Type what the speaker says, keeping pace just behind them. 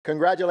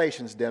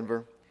Congratulations,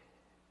 Denver,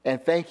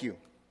 and thank you,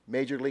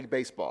 Major League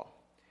Baseball.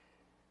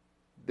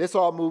 This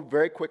all moved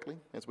very quickly,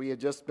 as we had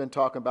just been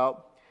talking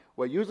about.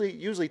 What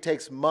usually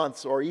takes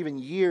months or even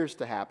years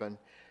to happen,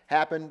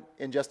 happened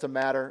in just a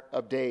matter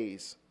of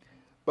days.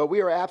 But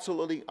we are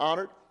absolutely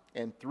honored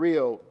and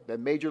thrilled that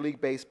Major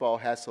League Baseball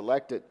has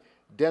selected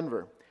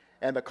Denver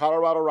and the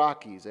Colorado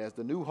Rockies as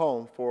the new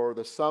home for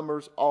the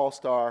summer's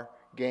All-Star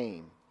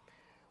Game.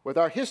 With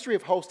our history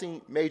of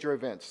hosting major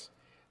events,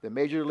 the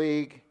Major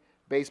League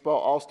Baseball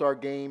All-Star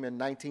Game in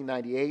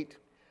 1998,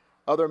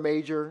 other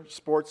major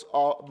sports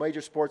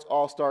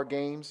All-Star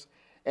Games,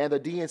 and the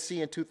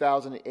DNC in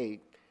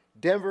 2008,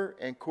 Denver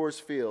and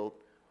Coors Field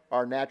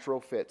are natural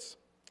fits.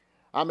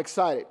 I'm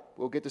excited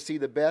we'll get to see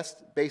the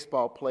best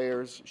baseball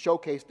players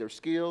showcase their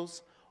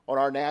skills on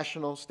our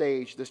national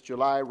stage this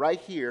July right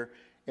here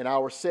in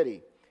our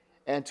city,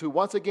 and to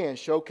once again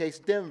showcase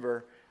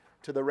Denver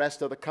to the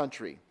rest of the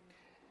country.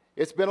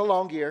 It's been a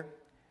long year,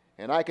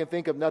 and I can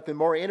think of nothing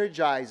more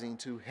energizing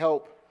to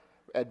help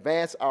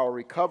advance our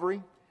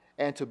recovery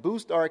and to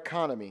boost our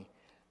economy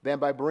than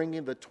by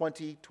bringing the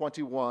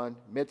 2021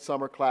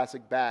 Midsummer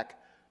Classic back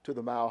to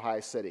the Mile High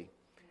City.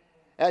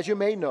 As you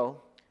may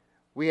know,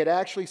 we had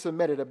actually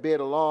submitted a bid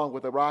along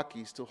with the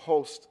Rockies to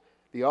host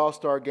the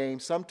All-Star Game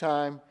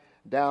sometime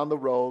down the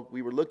road.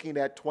 We were looking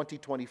at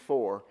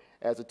 2024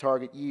 as a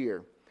target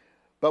year.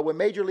 But when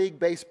Major League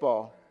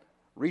Baseball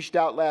reached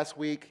out last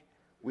week,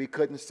 we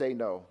couldn't say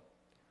no.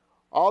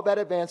 All that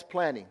advanced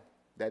planning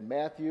that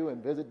Matthew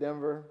and Visit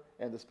Denver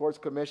and the Sports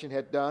Commission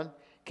had done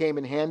came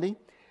in handy,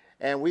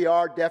 and we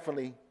are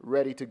definitely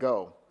ready to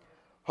go.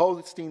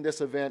 Hosting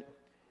this event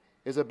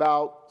is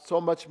about so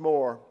much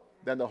more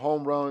than the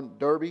home run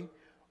derby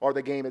or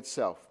the game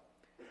itself.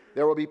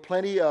 There will be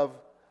plenty of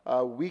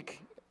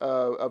week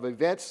of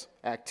events,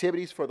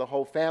 activities for the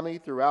whole family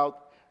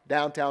throughout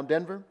downtown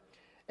Denver,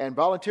 and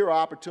volunteer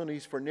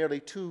opportunities for nearly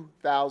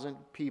 2,000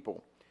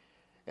 people.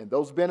 And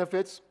those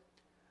benefits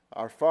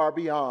are far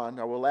beyond,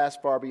 or will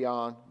last far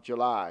beyond,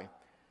 July.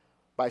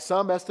 By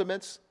some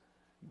estimates,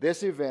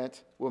 this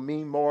event will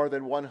mean more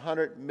than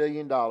 $100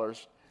 million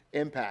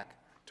impact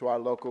to our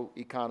local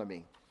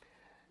economy.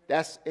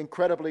 That's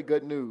incredibly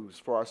good news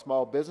for our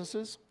small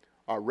businesses,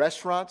 our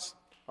restaurants,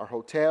 our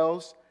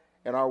hotels,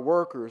 and our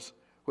workers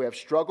who have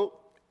struggled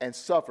and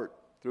suffered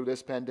through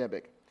this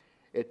pandemic.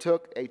 It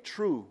took a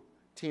true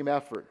team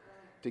effort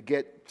to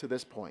get to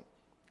this point.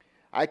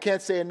 I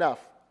can't say enough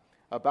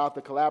about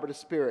the collaborative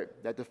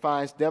spirit that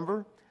defines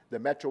Denver, the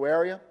metro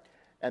area,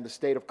 and the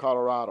state of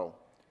Colorado.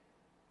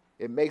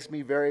 It makes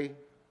me very,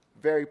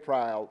 very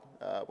proud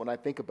when I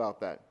think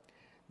about that,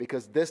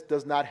 because this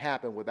does not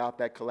happen without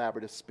that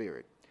collaborative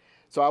spirit.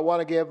 So I want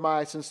to give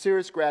my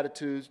sincerest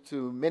gratitude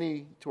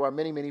to our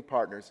many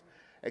partners,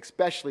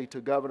 especially to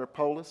Governor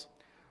Polis,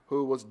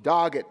 who was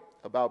dogged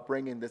about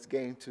bringing this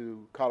game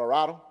to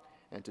Colorado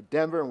and to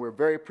Denver, and we're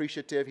very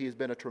appreciative. He has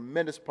been a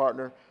tremendous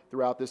partner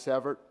throughout this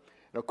effort.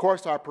 And of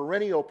course, our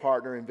perennial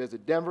partner in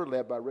Visit Denver,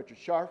 led by Richard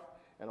Scharf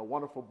and a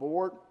wonderful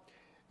board.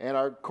 And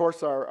of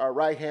course, our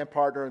right-hand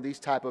partner in these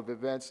type of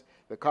events,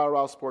 the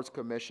Colorado Sports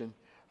Commission,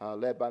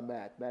 led by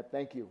Matt. Matt,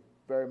 thank you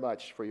very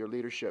much for your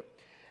leadership.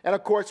 And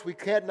of course, we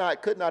could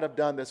not have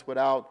done this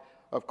without,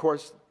 of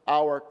course,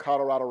 our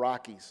Colorado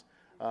Rockies,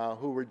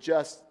 who were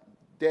just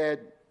dead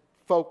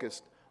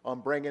focused on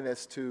bringing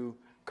this to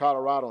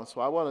Colorado. And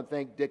so I want to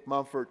thank Dick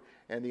Mumford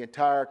and the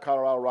entire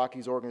Colorado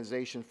Rockies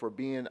organization for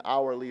being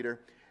our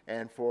leader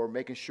and for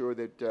making sure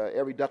that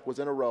every duck was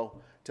in a row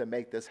to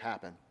make this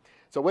happen.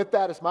 So with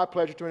that, it's my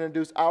pleasure to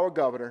introduce our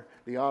governor,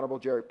 the Honorable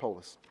Jared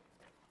Polis.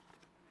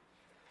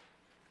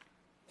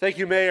 Thank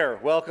you, Mayor.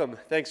 Welcome.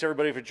 Thanks,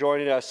 everybody, for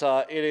joining us.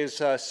 It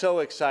is so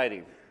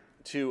exciting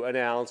to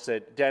announce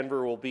that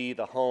Denver will be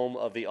the home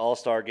of the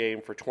All-Star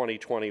Game for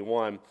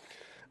 2021.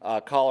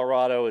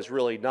 Colorado has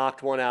really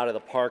knocked one out of the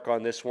park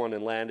on this one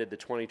and landed the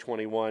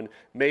 2021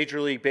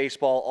 Major League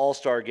Baseball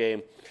All-Star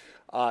Game.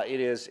 It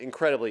is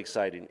incredibly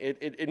exciting.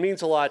 It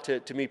means a lot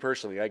to me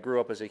personally. I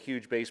grew up as a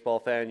huge baseball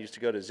fan, used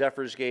to go to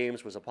Zephyrs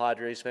games, was a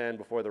Padres fan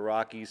before the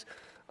Rockies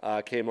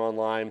came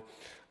online.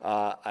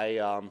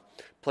 I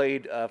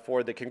played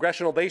for the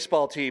Congressional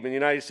Baseball Team in the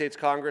United States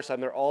Congress. I'm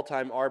their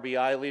all-time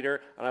RBI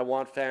leader, and I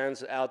want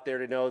fans out there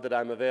to know that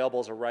I'm available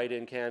as a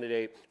write-in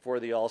candidate for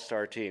the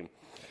All-Star team.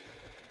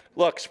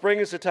 Look, spring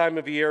is the time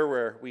of year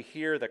where we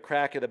hear the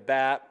crack of the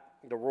bat,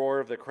 the roar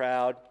of the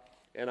crowd,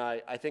 and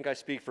I think I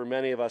speak for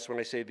many of us when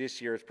I say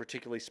this year is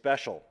particularly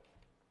special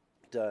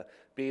to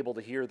be able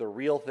to hear the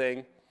real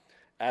thing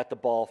at the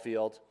ball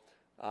field,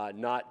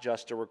 not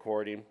just a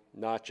recording,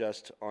 not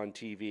just on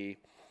TV.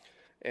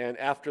 And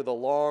after the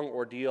long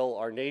ordeal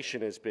our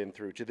nation has been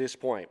through to this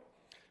point,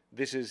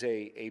 this is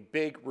a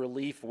big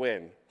relief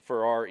win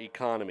for our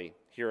economy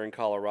here in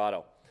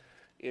Colorado.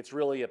 It's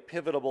really a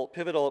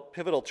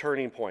pivotal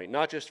turning point,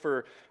 not just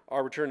for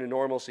our return to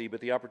normalcy,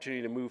 but the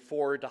opportunity to move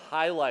forward to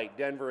highlight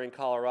Denver and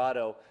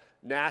Colorado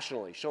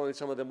nationally, showing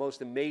some of the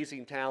most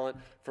amazing talent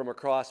from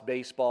across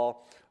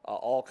baseball,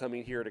 all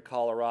coming here to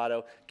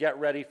Colorado. Get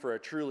ready for a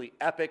truly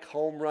epic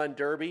home run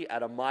derby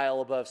at a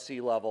mile above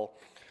sea level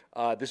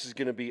This is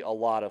going to be a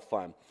lot of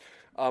fun.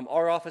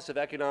 Our Office of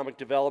Economic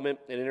Development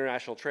and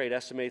International Trade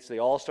estimates the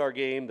All-Star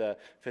Game, the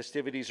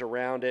festivities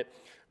around it,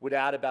 would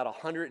add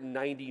about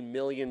 $190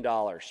 million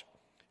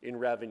in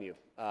revenue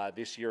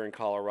this year in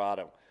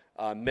Colorado.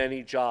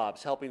 Many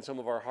jobs, helping some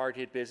of our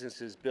hard-hit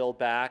businesses build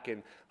back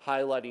and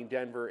highlighting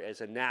Denver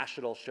as a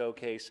national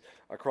showcase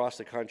across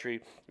the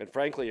country and,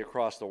 frankly,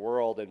 across the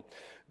world. And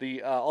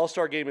the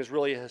All-Star Game is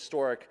really a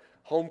historic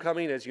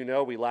homecoming. As you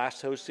know, we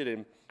last hosted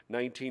in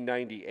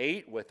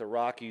 1998 with the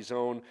Rockies'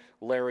 own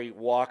Larry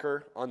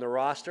Walker on the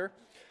roster.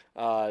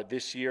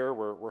 This year,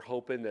 we're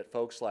hoping that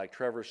folks like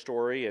Trevor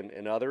Story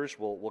and others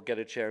will get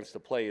a chance to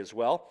play as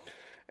well.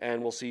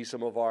 And we'll see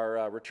some of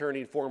our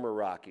returning former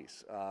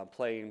Rockies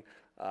playing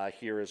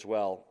here as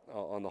well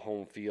on the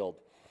home field.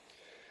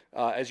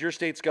 As your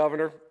state's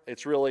governor,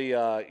 it's really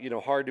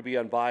hard to be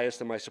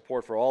unbiased in my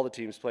support for all the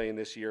teams playing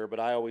this year, but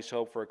I always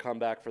hope for a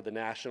comeback for the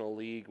National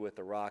League with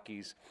the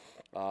Rockies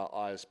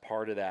as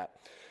part of that.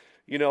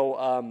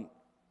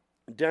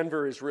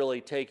 Denver is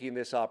really taking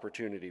this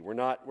opportunity. We're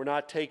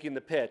not taking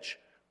the pitch.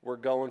 We're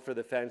going for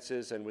the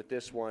fences, and with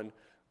this one,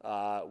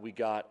 we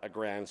got a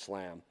grand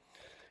slam.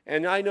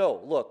 And I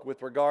know, look,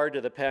 with regard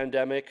to the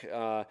pandemic,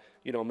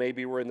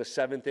 maybe we're in the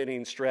seventh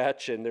inning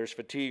stretch and there's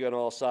fatigue on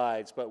all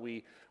sides, but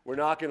we're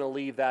not going to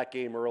leave that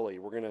game early.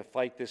 We're going to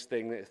fight this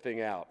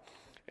thing out.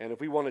 And if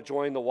we want to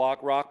join the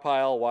rock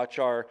pile, watch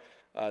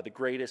the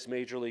greatest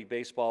Major League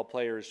Baseball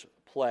players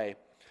play,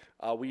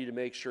 we need to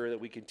make sure that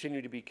we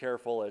continue to be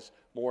careful as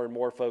more and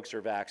more folks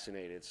are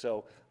vaccinated.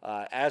 So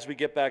as we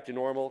get back to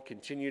normal,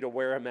 continue to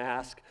wear a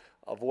mask,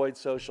 avoid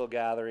social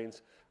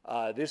gatherings.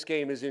 This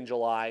game is in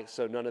July,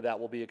 so none of that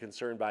will be a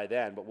concern by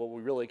then. But what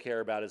we really care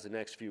about is the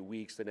next few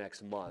weeks, the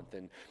next month.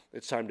 And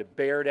it's time to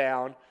bear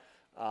down,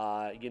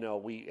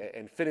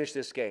 and finish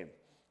this game.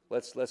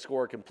 Let's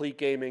score a complete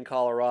game in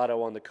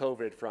Colorado on the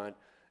COVID front,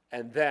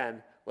 and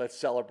then let's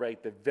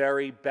celebrate the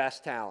very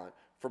best talent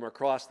from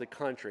across the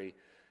country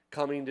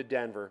coming to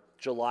Denver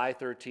July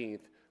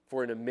 13th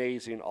for an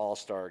amazing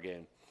All-Star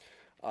game.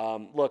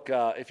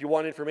 If you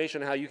want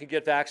information on how you can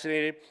get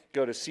vaccinated,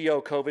 go to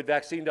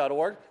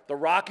cocovidvaccine.org. The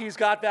Rockies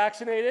got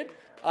vaccinated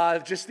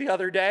just the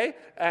other day,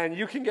 and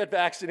you can get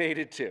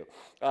vaccinated too.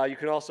 You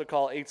can also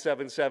call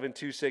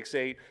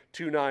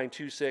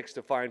 877-268-2926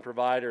 to find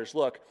providers.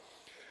 Look,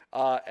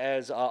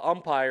 as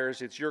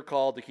umpires, it's your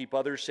call to keep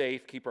others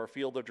safe, keep our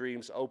Field of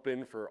Dreams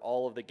open for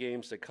all of the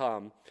games to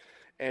come.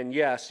 And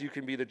yes, you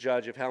can be the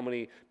judge of how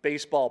many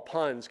baseball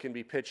puns can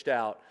be pitched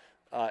out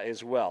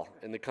as well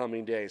in the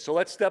coming days. So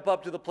let's step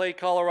up to the plate,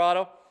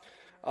 Colorado.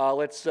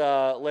 Let's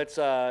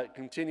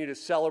continue to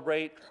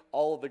celebrate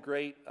all of the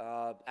great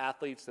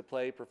athletes that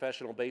play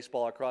professional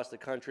baseball across the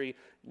country.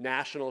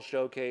 National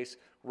showcase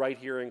right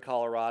here in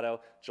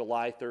Colorado,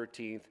 July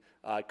 13th.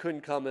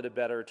 Couldn't come at a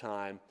better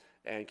time.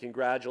 And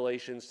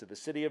congratulations to the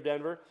city of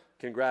Denver.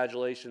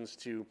 Congratulations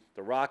to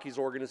the Rockies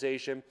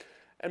organization.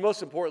 And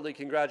most importantly,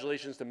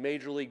 congratulations to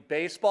Major League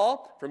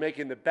Baseball for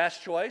making the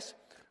best choice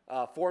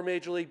for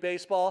Major League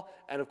Baseball,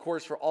 and of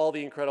course for all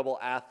the incredible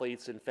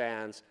athletes and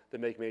fans that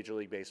make Major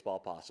League Baseball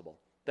possible.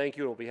 Thank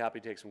you, and we'll be happy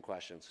to take some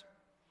questions.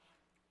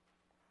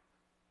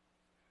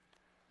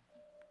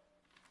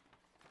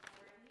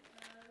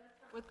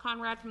 With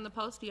Conrad from the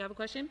Post, do you have a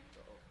question?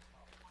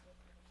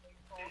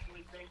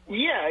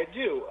 Yeah, I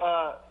do.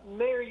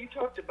 Mayor, you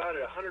talked about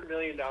a $100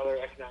 million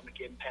economic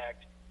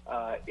impact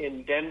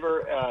in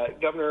Denver.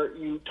 Governor,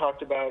 you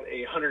talked about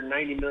a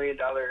 $190 million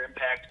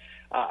impact.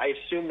 I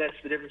assume that's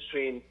the difference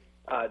between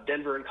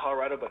Denver and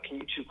Colorado, but can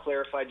you two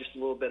clarify just a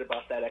little bit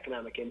about that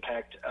economic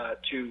impact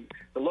to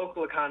the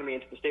local economy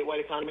and to the statewide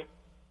economy?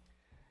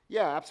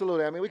 Yeah,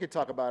 absolutely. I mean, we could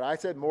talk about it. I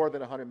said more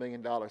than $100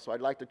 million, so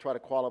I'd like to try to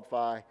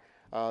qualify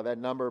that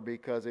number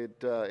because it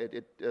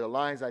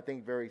aligns, I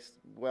think, very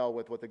well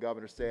with what the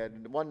governor said.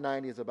 And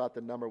 190 is about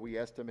the number we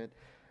estimate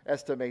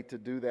to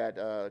do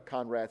that,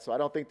 Conrad. So I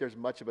don't think there's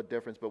much of a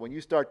difference. But when you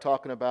start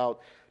talking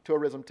about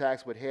tourism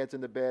tax with heads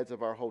in the beds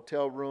of our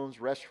hotel rooms,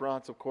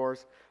 restaurants, of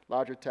course,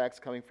 larger tax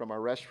coming from our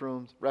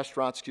restaurants,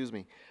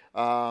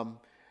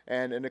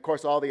 and of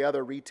course all the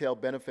other retail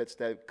benefits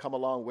that come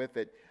along with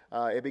it,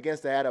 it begins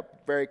to add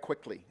up very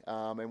quickly.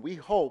 And we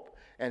hope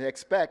and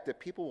expect that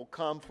people will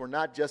come for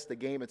not just the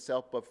game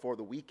itself, but for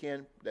the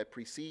weekend that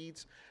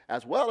precedes,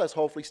 as well as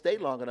hopefully stay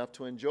long enough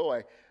to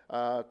enjoy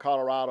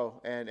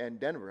Colorado and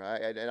Denver.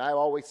 And I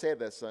always say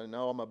this, I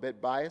know I'm a bit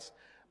biased,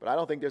 but I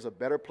don't think there's a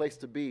better place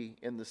to be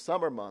in the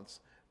summer months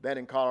than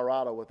in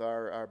Colorado with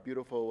our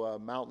beautiful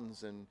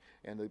mountains and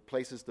the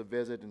places to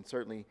visit, and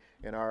certainly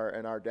in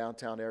our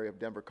downtown area of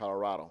Denver,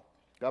 Colorado.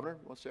 Governor,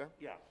 you want to share?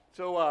 Yeah.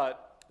 So,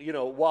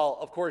 while,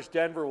 of course,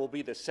 Denver will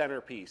be the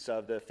centerpiece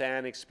of the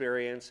fan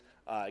experience,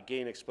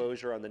 gain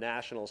exposure on the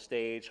national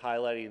stage,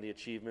 highlighting the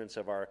achievements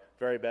of our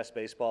very best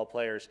baseball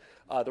players,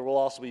 there will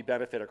also be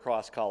benefit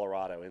across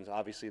Colorado, and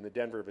obviously in the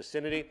Denver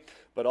vicinity,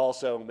 but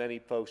also many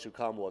folks who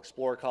come will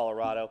explore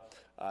Colorado,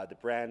 the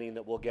branding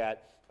that we'll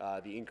get,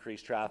 the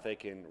increased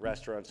traffic in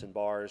restaurants and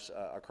bars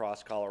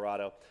across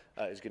Colorado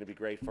is going to be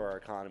great for our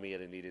economy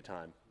at a needed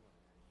time.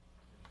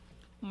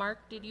 Mark,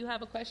 did you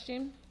have a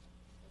question?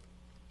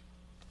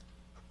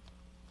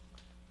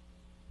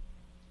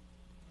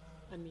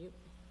 Unmute.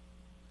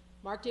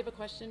 Mark, do you have a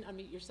question?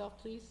 Unmute yourself,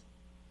 please.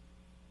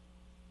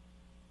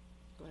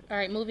 Go ahead. All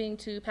right, moving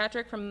to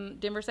Patrick from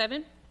Denver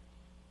 7.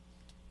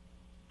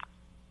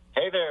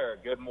 Hey there,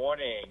 good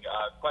morning.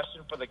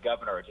 Question for the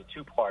governor. It's a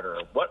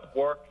two-parter. What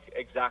work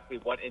exactly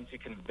went into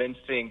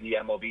convincing the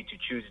MLB to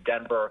choose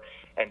Denver?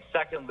 And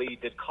secondly,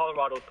 did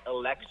Colorado's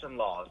election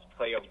laws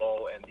play a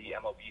role in the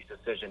MLB's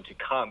decision to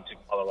come to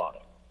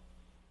Colorado?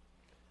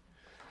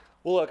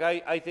 Well, look,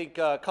 I think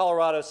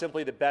Colorado is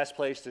simply the best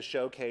place to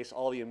showcase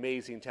all the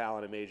amazing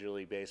talent in Major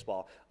League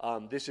Baseball.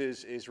 This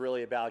is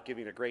really about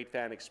giving a great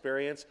fan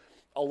experience.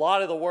 A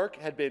lot of the work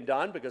had been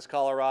done because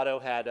Colorado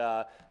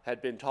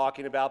had been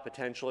talking about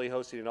potentially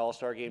hosting an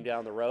all-star game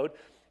down the road.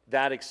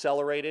 That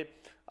accelerated.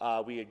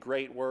 We had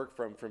great work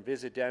from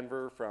Visit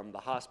Denver, from the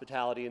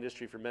hospitality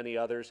industry, from many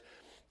others.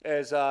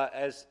 As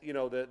you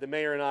know, the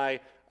mayor and I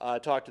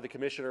talked to the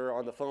commissioner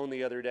on the phone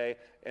the other day,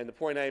 and the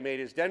point I made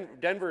is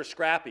Denver is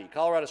scrappy,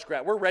 Colorado's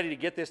scrappy. We're ready to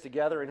get this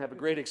together and have a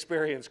great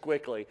experience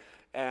quickly.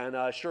 And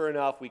sure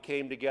enough, we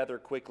came together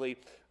quickly.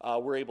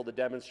 We're able to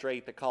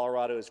demonstrate that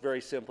Colorado is very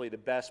simply the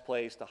best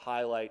place to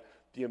highlight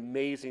the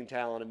amazing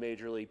talent of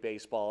Major League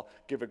Baseball,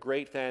 give a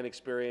great fan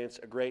experience,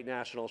 a great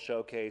national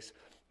showcase.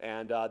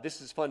 And this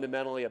is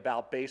fundamentally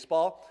about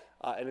baseball,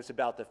 and it's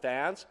about the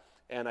fans.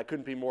 And I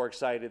couldn't be more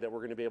excited that we're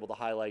going to be able to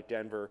highlight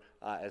Denver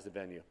as the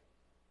venue.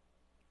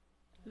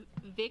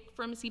 Vic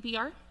from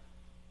CPR.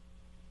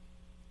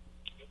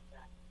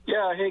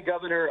 Yeah, hey,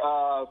 Governor.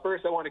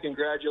 First, I want to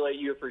congratulate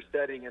you for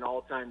setting an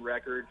all-time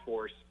record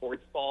for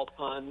sports ball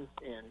puns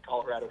in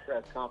Colorado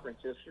press conference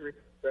history.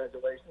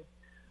 Congratulations.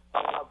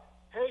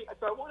 Hey,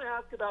 so I want to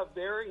ask about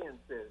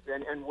variances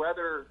and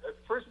whether,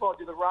 first of all,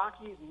 do the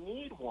Rockies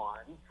need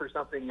one for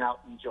something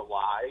out in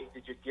July?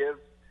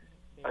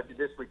 Did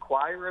this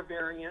require a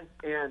variance?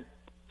 And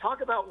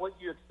talk about what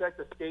you expect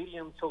the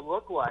stadium to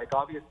look like.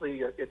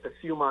 Obviously, it's a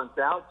few months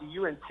out. Do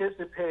you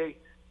anticipate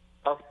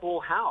a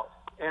full house?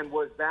 And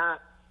was that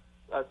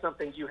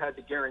something you had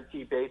to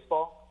guarantee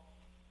baseball?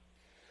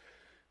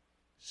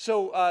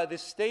 So the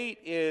state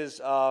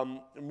is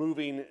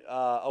moving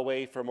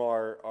away from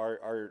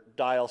our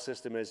dial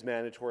system as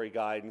mandatory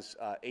guidance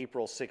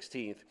April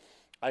 16th.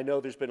 I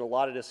know there's been a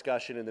lot of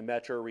discussion in the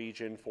metro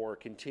region for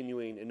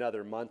continuing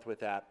another month with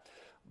that.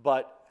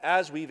 But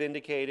as we've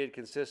indicated,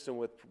 consistent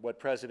with what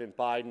President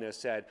Biden has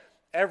said,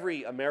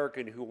 every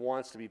American who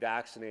wants to be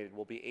vaccinated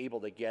will be able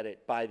to get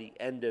it by the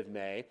end of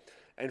May.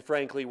 And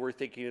frankly, we're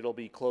thinking it'll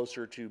be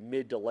closer to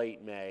mid to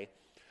late May,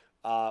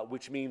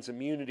 which means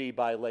immunity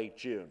by late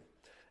June.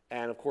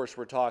 And of course,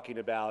 we're talking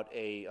about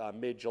a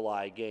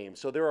mid-July game.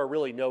 So there are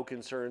really no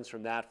concerns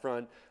from that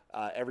front.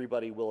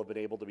 Everybody will have been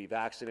able to be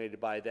vaccinated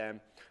by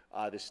then.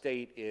 The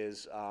state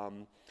is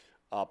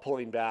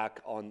pulling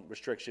back on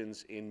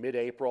restrictions in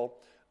mid-April.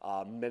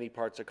 Many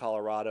parts of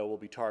Colorado will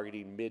be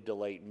targeting mid to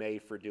late May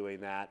for doing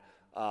that.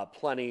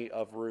 Plenty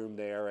of room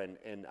there,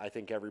 and I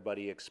think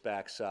everybody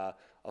expects a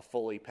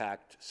fully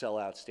packed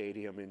sellout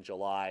stadium in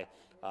July,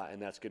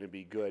 and that's going to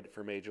be good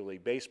for Major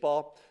League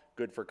Baseball,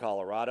 good for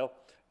Colorado,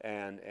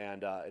 and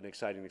an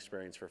exciting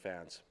experience for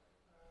fans.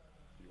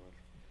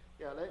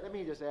 Yeah, let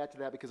me just add to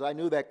that because I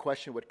knew that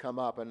question would come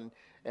up, and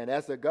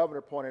as the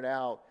governor pointed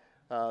out,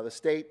 the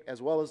state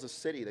as well as the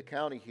city, the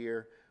county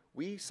here,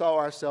 we saw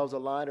ourselves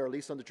aligned or at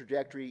least on the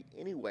trajectory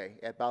anyway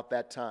at about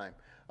that time.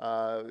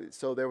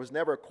 So there was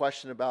never a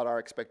question about our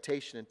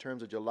expectation in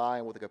terms of July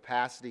and what the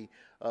capacity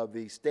of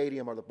the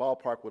stadium or the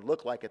ballpark would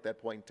look like at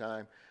that point in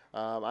time.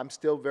 I'm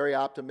still very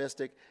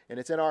optimistic, and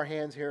it's in our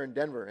hands here in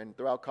Denver and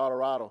throughout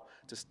Colorado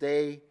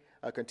to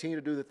continue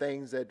to do the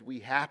things that we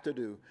have to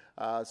do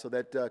so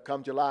that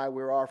come July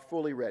we are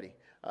fully ready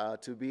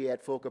to be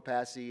at full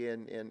capacity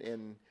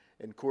in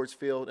Coors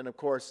Field. And of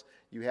course,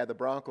 you have the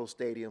Broncos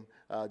Stadium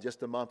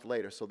just a month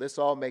later. So this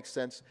all makes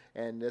sense,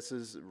 and this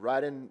is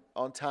right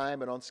on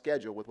time and on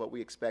schedule with what we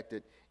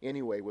expected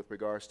anyway with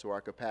regards to our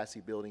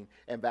capacity building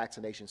and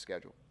vaccination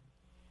schedule.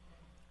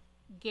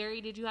 Gary,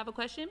 did you have a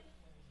question?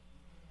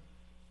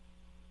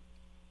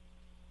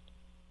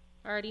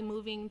 Already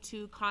moving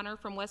to Connor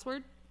from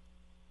Westward.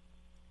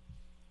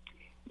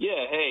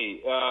 Yeah,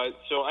 hey,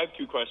 so I have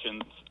two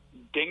questions.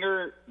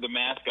 Dinger, the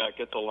mascot,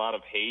 gets a lot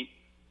of hate.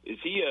 Is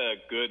he a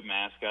good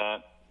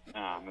mascot?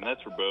 And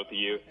that's for both of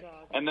you.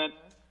 And then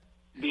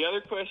the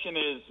other question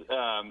is,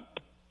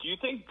 do you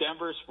think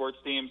Denver sports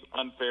teams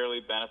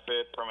unfairly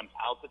benefit from an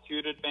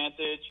altitude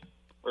advantage,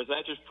 or is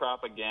that just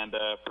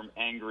propaganda from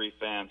angry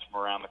fans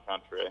from around the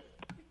country?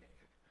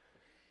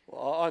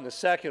 Well, on the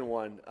second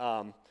one,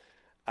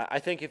 I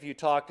think if you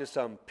talk to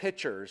some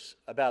pitchers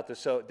about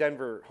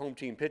Denver home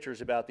team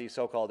pitchers about the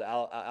so-called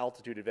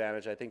altitude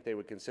advantage, I think they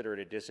would consider it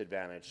a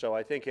disadvantage. So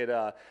I think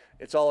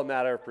it's all a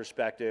matter of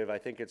perspective. I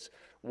think it's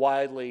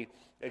widely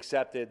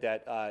accepted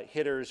that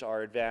hitters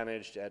are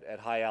advantaged at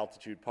high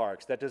altitude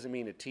parks. That doesn't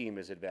mean a team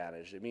is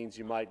advantaged. It means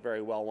you might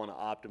very well want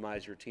to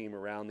optimize your team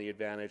around the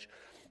advantage.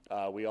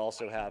 We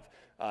also have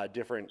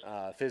different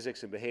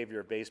physics and behavior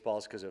of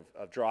baseballs because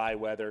of dry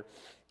weather.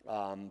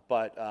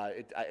 But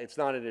it's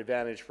not an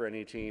advantage for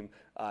any team.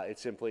 It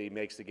simply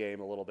makes the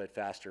game a little bit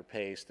faster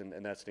paced,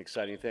 and that's an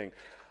exciting thing.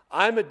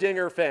 I'm a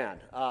Dinger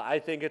fan. I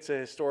think it's a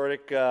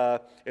historic,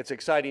 it's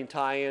exciting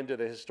tie-in to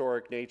the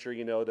historic nature.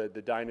 You know,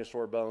 the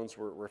dinosaur bones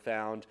were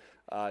found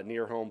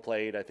near home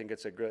plate. I think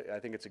it's a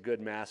good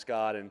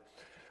mascot,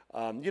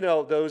 and you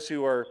know, those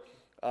who are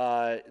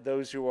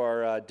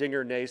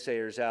Dinger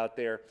naysayers out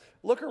there,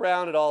 look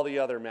around at all the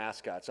other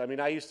mascots. I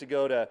mean, I used to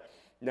go to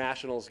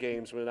Nationals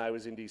games when I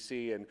was in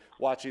D.C., and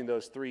watching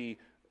those three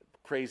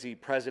crazy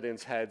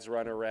presidents' heads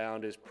run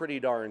around is pretty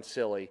darn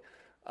silly.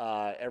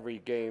 Every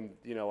game,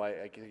 you know,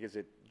 I think, is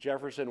it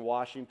Jefferson,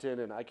 Washington,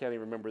 and I can't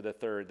even remember the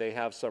third. They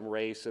have some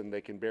race and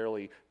they can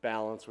barely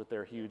balance with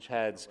their huge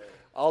heads.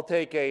 I'll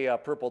take a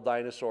purple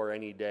dinosaur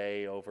any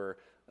day over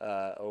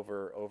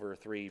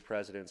three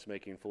presidents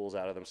making fools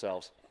out of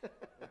themselves.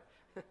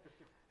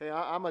 Hey,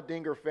 I'm a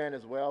Dinger fan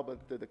as well,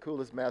 but the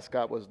coolest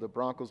mascot was the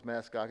Broncos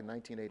mascot in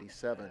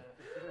 1987.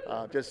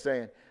 Just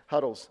saying,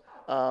 Huddles.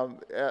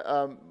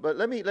 But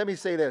let me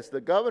say this: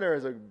 the governor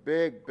is a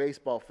big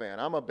baseball fan.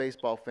 I'm a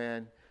baseball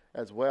fan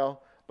as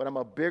well, but I'm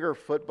a bigger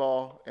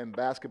football and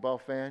basketball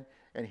fan.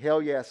 And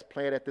hell yes,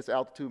 playing at this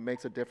altitude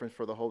makes a difference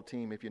for the whole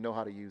team if you know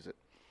how to use it.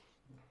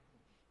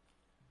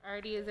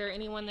 Alrighty, is there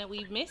anyone that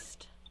we've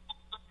missed?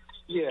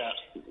 Yeah,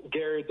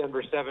 Gary,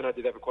 Denver 7. I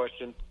did have a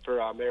question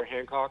for Mayor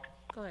Hancock.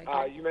 Go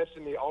ahead. You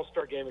mentioned the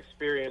All-Star Game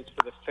experience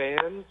for the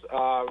fans.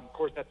 Of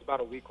course, that's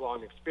about a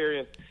week-long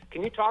experience.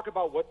 Can you talk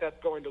about what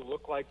that's going to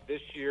look like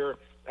this year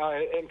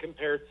and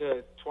compared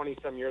to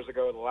 20-some years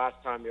ago, the last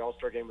time the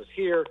All-Star Game was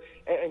here,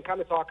 and kind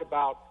of talk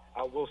about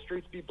will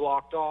streets be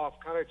blocked off?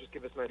 Kind of just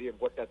give us an idea of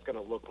what that's going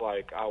to look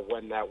like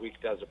when that week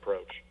does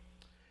approach.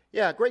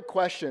 Yeah, great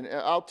question.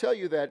 I'll tell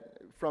you that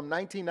from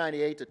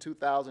 1998 to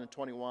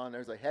 2021,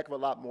 there's a heck of a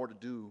lot more to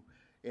do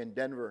in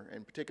Denver,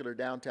 in particular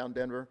downtown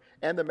Denver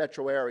and the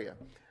metro area.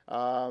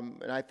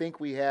 And I think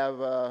we have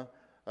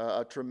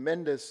a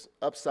tremendous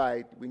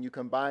upside when you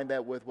combine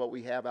that with what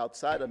we have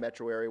outside the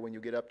metro area when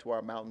you get up to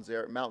our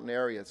mountain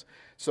areas.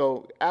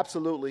 So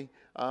absolutely,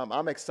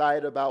 I'm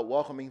excited about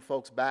welcoming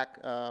folks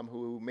back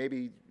who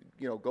maybe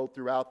go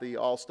throughout the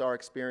All-Star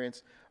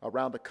experience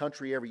around the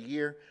country every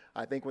year.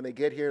 I think when they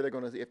get here, they're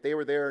going to, if they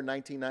were there in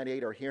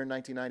 1998 or here in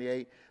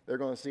 1998, they're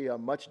going to see a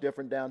much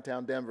different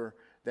downtown Denver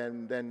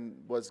than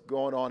was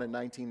going on in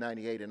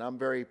 1998. And I'm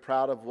very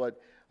proud of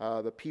what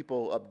the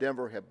people of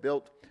Denver have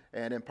built,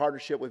 and in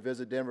partnership with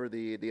Visit Denver,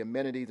 the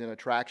amenities and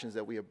attractions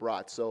that we have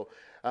brought. So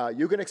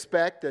you can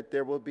expect that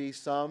there will be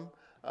some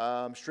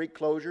street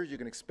closures. You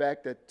can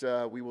expect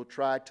that we will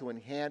try to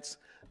enhance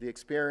the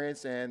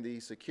experience and the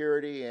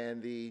security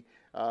and the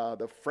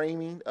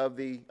framing of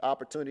the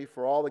opportunity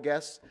for all the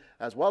guests,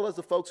 as well as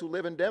the folks who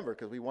live in Denver,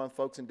 because we want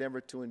folks in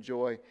Denver to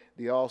enjoy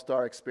the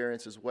All-Star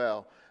experience as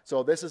well.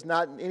 So this is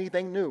not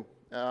anything new.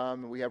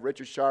 We have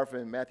Richard Scharf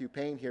and Matthew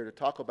Payne here to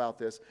talk about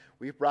this.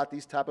 We've brought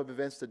these type of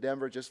events to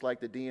Denver just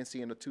like the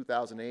DNC in the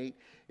 2008.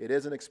 It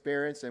is an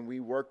experience, and we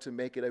work to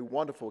make it a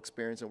wonderful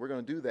experience, and we're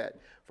going to do that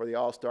for the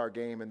All-Star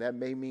Game, and that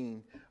may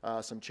mean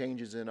some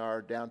changes in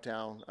our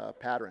downtown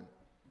pattern.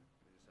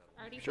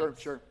 Sure.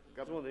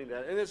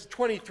 And it's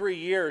 23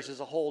 years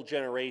is a whole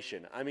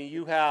generation. I mean,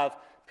 you have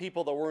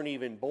people that weren't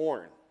even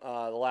born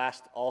the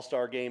last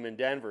All-Star Game in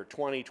Denver,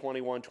 20,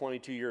 21,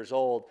 22 years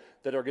old,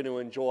 that are going to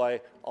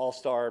enjoy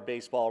All-Star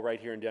baseball right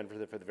here in Denver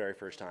for the very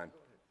first time.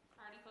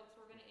 Alrighty, folks,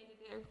 we're going to end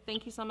it there.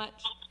 Thank you so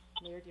much.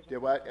 Yeah,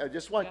 well,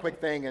 just one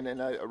quick thing, and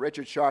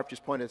Richard Scharf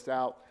just pointed this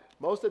out.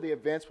 Most of the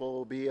events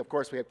will be, of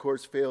course, we have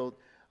Coors Field,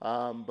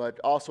 but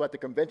also at the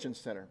Convention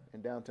Center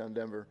in downtown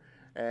Denver.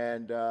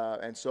 And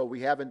so they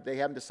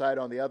haven't decided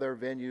on the other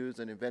venues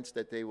and events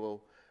that they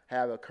will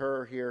have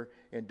occur here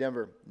in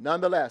Denver.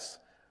 Nonetheless,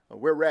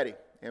 we're ready,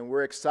 and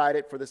we're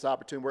excited for this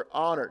opportunity. We're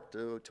honored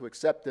to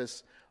accept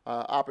this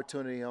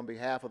opportunity on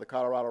behalf of the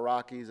Colorado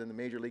Rockies and the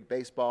Major League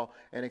Baseball,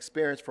 and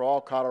experience for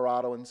all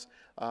Coloradoans.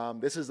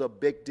 This is a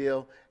big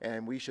deal,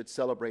 and we should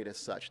celebrate as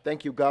such.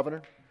 Thank you,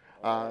 Governor.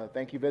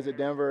 Thank you, Visit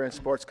Denver and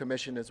Sports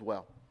Commission as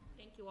well.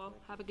 Thank you all.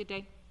 Have a good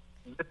day.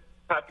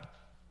 Happy